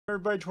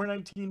Everybody,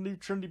 2019 Leaf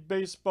Trinity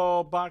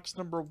Baseball, box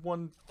number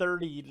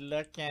 130.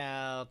 Look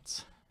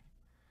out.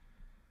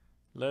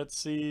 Let's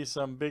see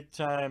some big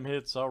time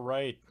hits. All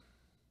right.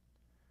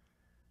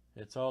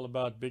 It's all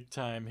about big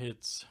time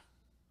hits.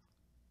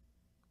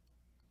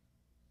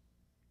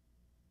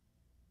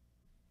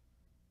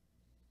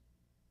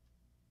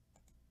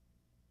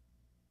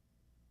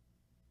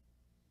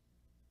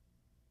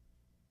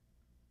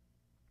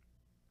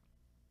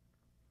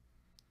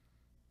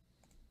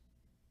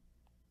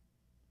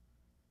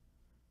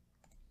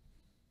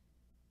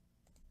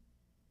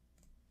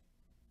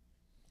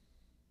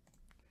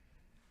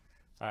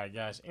 All right,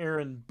 guys.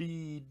 Aaron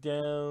B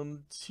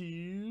down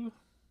to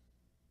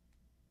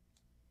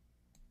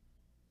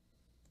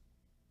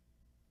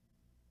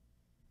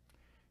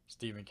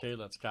Stephen K.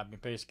 Let's copy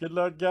and paste. Good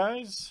luck,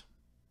 guys.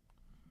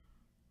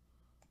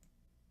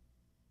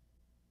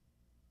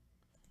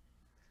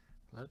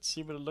 Let's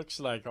see what it looks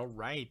like. All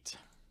right.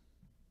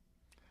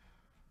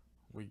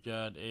 We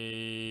got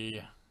a,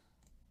 is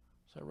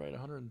that right?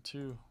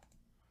 102.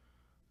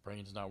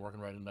 Brain's not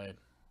working right tonight.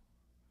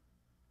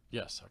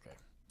 Yes, okay.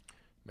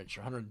 Make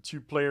sure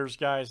 102 players,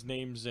 guys.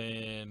 Names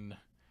and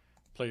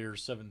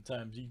players 7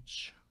 times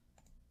each.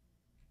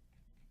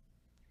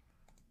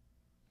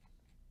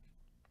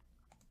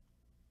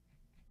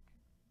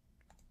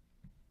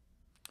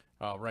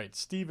 All right,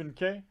 Stephen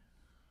K.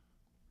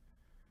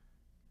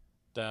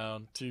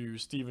 Down to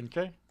Stephen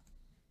K.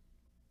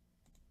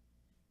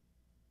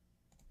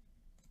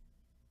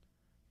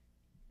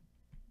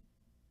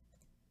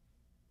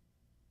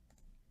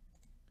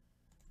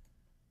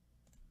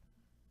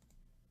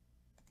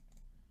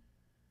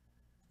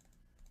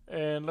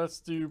 And let's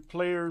do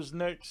players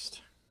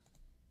next.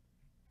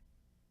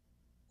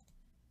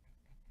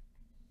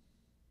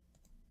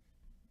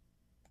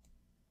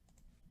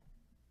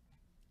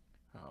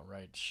 All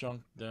right,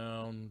 Shunk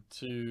down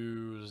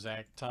to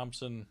Zach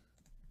Thompson.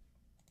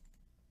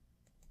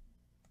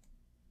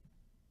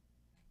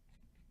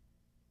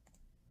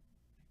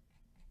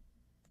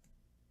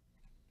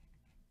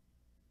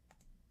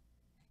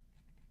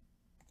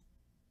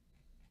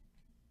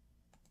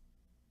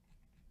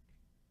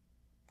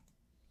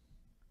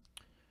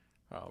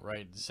 All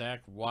right,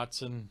 Zach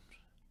Watson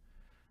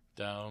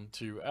down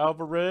to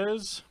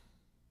Alvarez.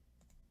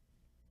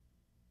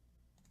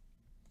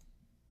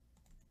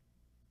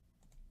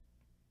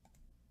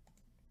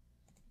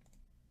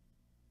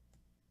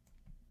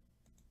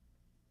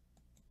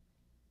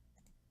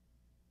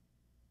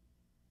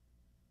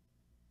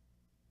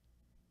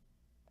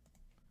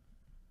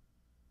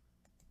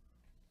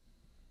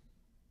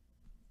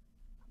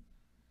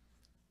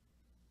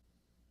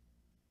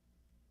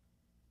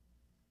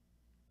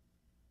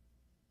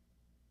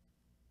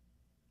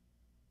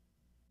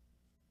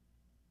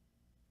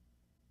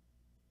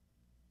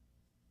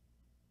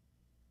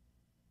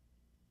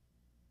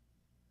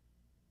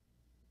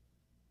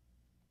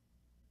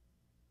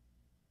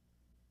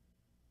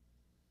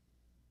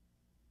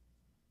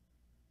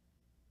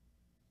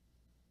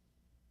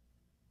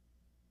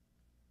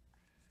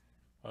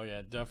 Oh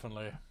yeah,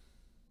 definitely.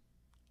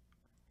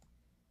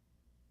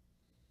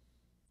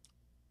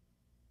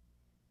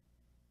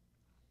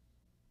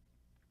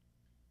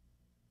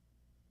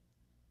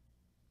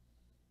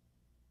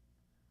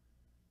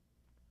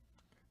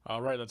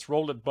 All right, let's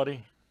roll it,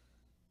 buddy.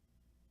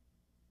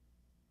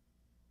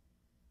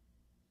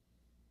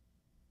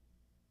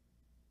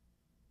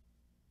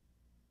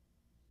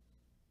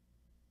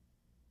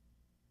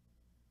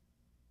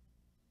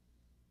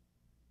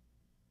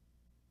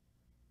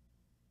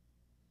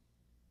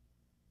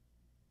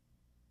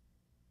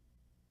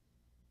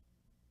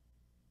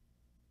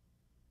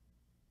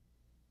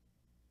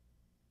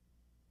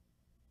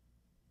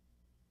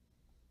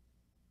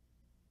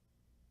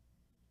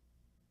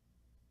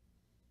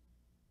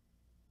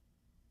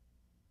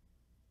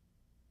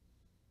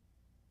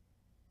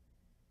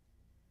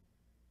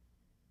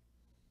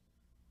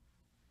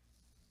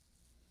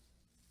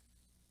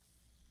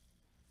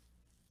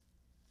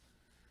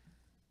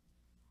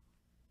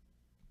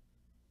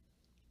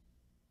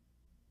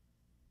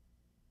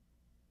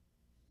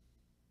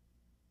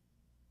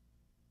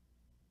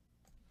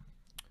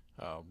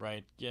 All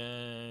right,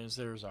 guys,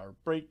 there's our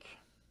break.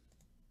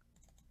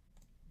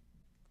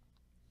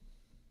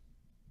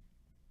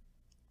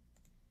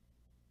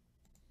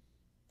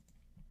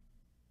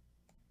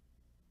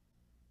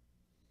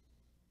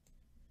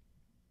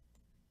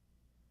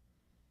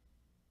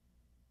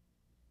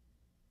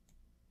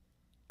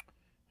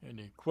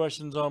 Any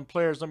questions on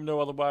players, let me know.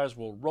 Otherwise,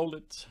 we'll roll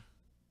it.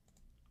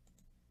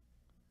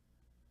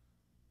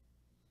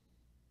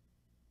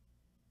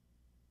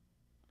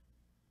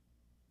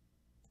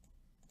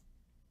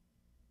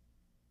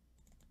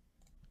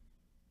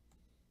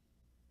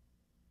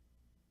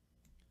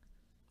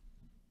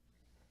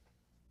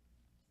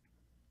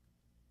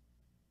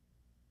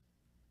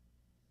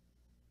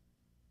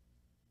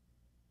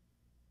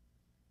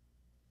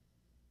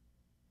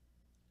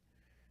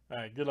 All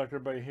right, good luck,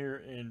 everybody,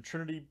 here in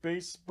Trinity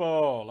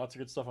Baseball. Lots of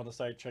good stuff on the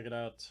site. Check it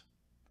out.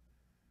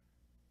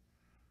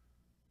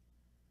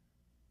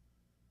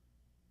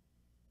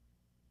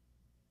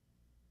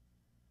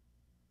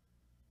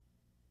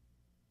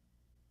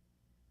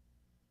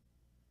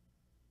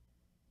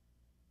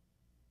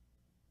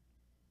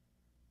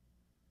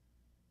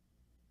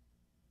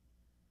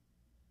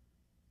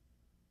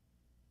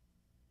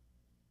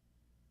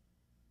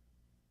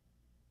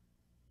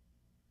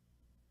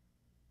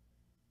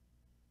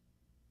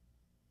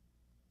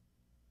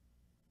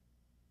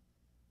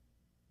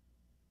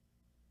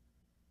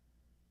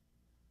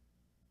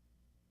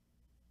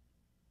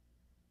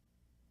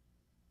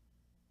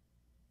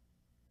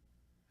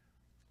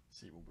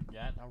 see what we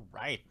got. All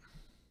right.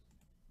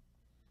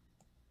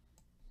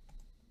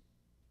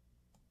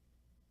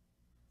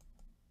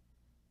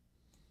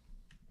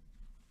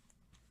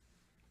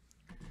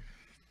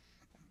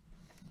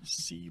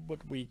 See what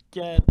we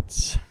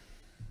get.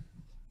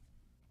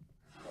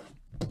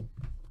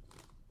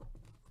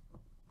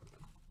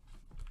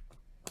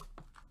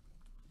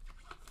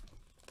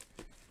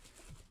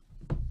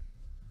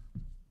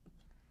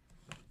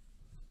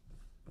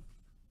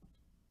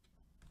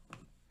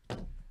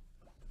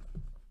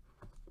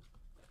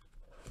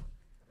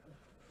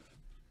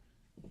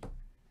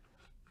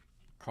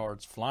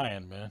 Cards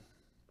flying, man.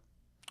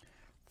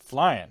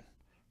 Flying.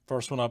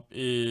 First one up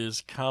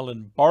is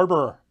Colin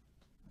Barber.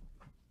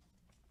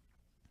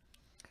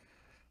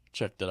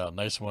 Check that out.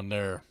 Nice one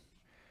there.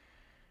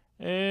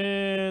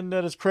 And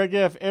that is Craig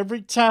F.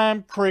 Every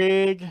time,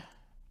 Craig.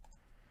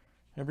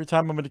 Every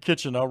time I'm in the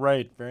kitchen. All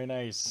right. Very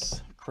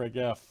nice. Craig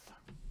F.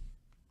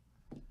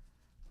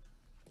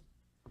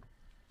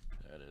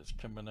 That is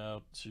coming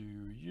out to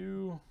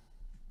you.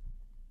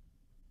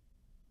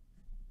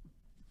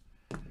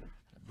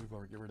 Move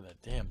over, get rid of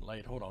that damn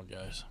light. Hold on,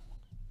 guys.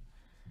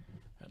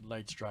 That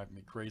light's driving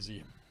me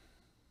crazy.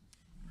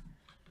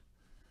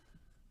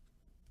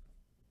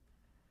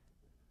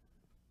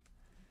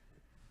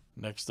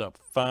 Next up,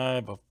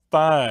 5 of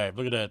 5.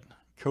 Look at that.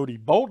 Cody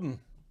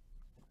Bolton.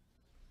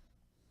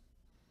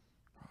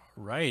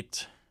 All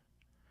right.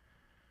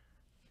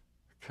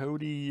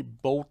 Cody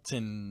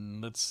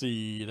Bolton. Let's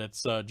see.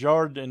 That's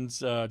Jard and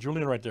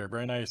Julian right there.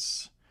 Very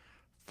nice.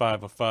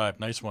 5 of 5.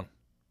 Nice one.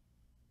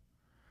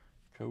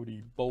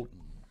 Cody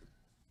Bolton.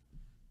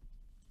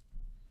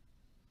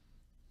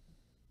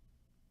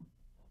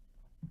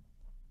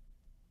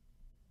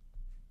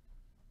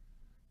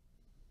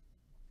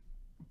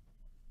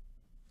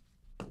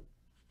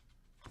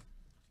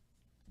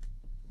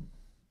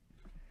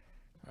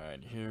 All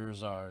right,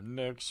 here's our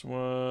next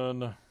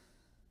one.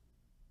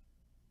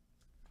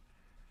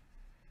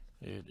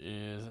 It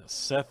is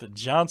Seth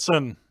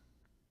Johnson.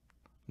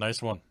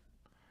 Nice one.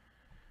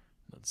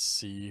 Let's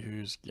see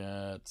who's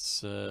got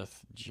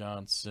Seth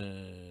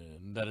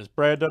Johnson. That is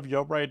Brad W.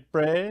 All right,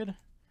 Brad.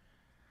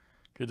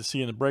 Good to see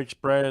you in the breaks,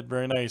 Brad.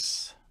 Very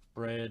nice.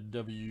 Brad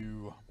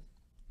W.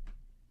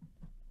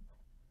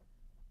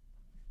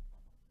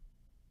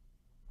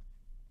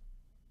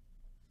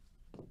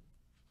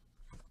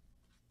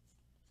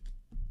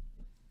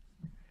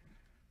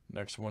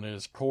 Next one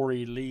is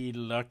Corey Lee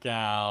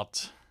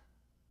Lookout.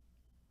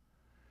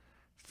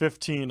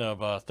 15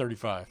 of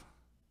 35.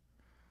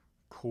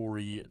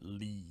 Corey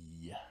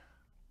Lee.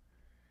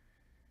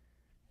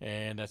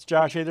 And that's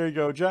Josh A. There you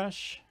go,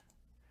 Josh.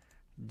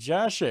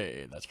 Josh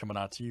A. That's coming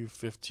out to you.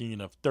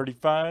 15 of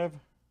 35.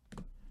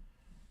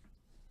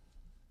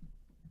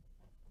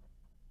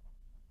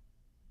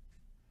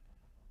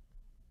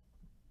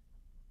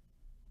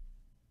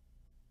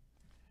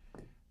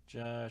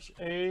 Josh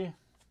A.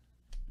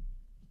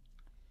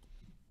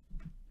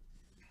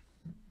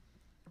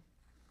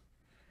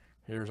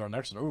 Here's our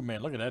next one. Oh,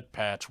 man, look at that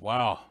patch.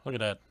 Wow. Look at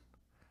that.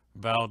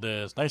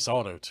 Valdez. Nice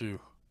auto, too.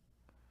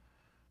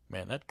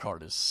 Man, that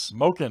card is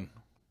smoking.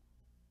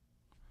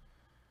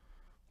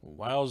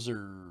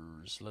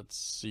 Wowzers. Let's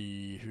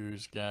see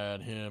who's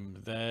got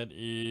him. That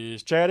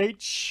is Chad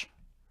H.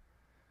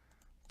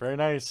 Very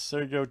nice.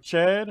 There you go,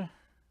 Chad.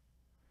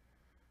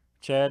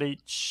 Chad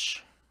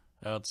H.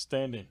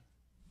 Outstanding.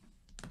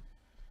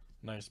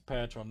 Nice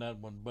patch on that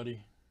one,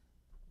 buddy.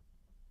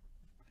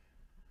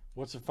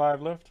 What's the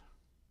 5 left?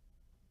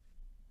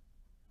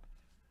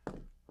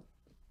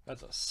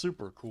 That's a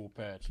super cool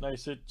patch.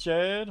 Nice hit,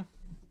 Chad.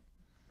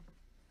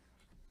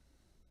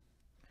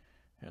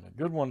 And a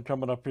good one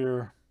coming up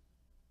here.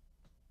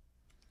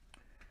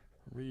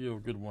 Real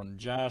good one.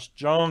 Josh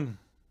Jung.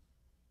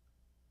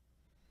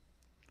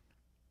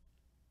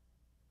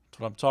 That's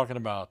what I'm talking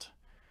about.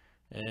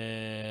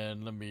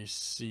 And let me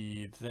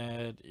see.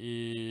 That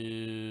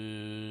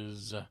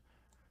is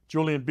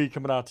Julian B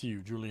coming out to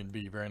you. Julian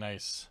B. Very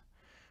nice.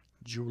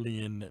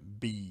 Julian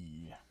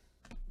B.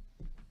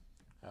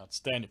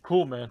 Outstanding.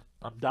 Cool, man.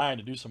 I'm dying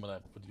to do some of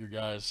that with you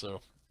guys.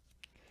 So,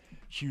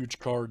 huge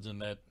cards in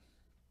that.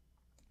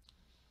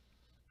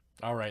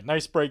 All right.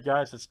 Nice break,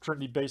 guys. That's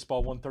Trinity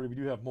Baseball 130. We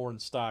do have more in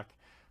stock.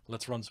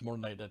 Let's run some more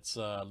tonight. That's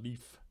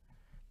Leaf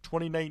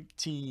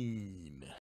 2019.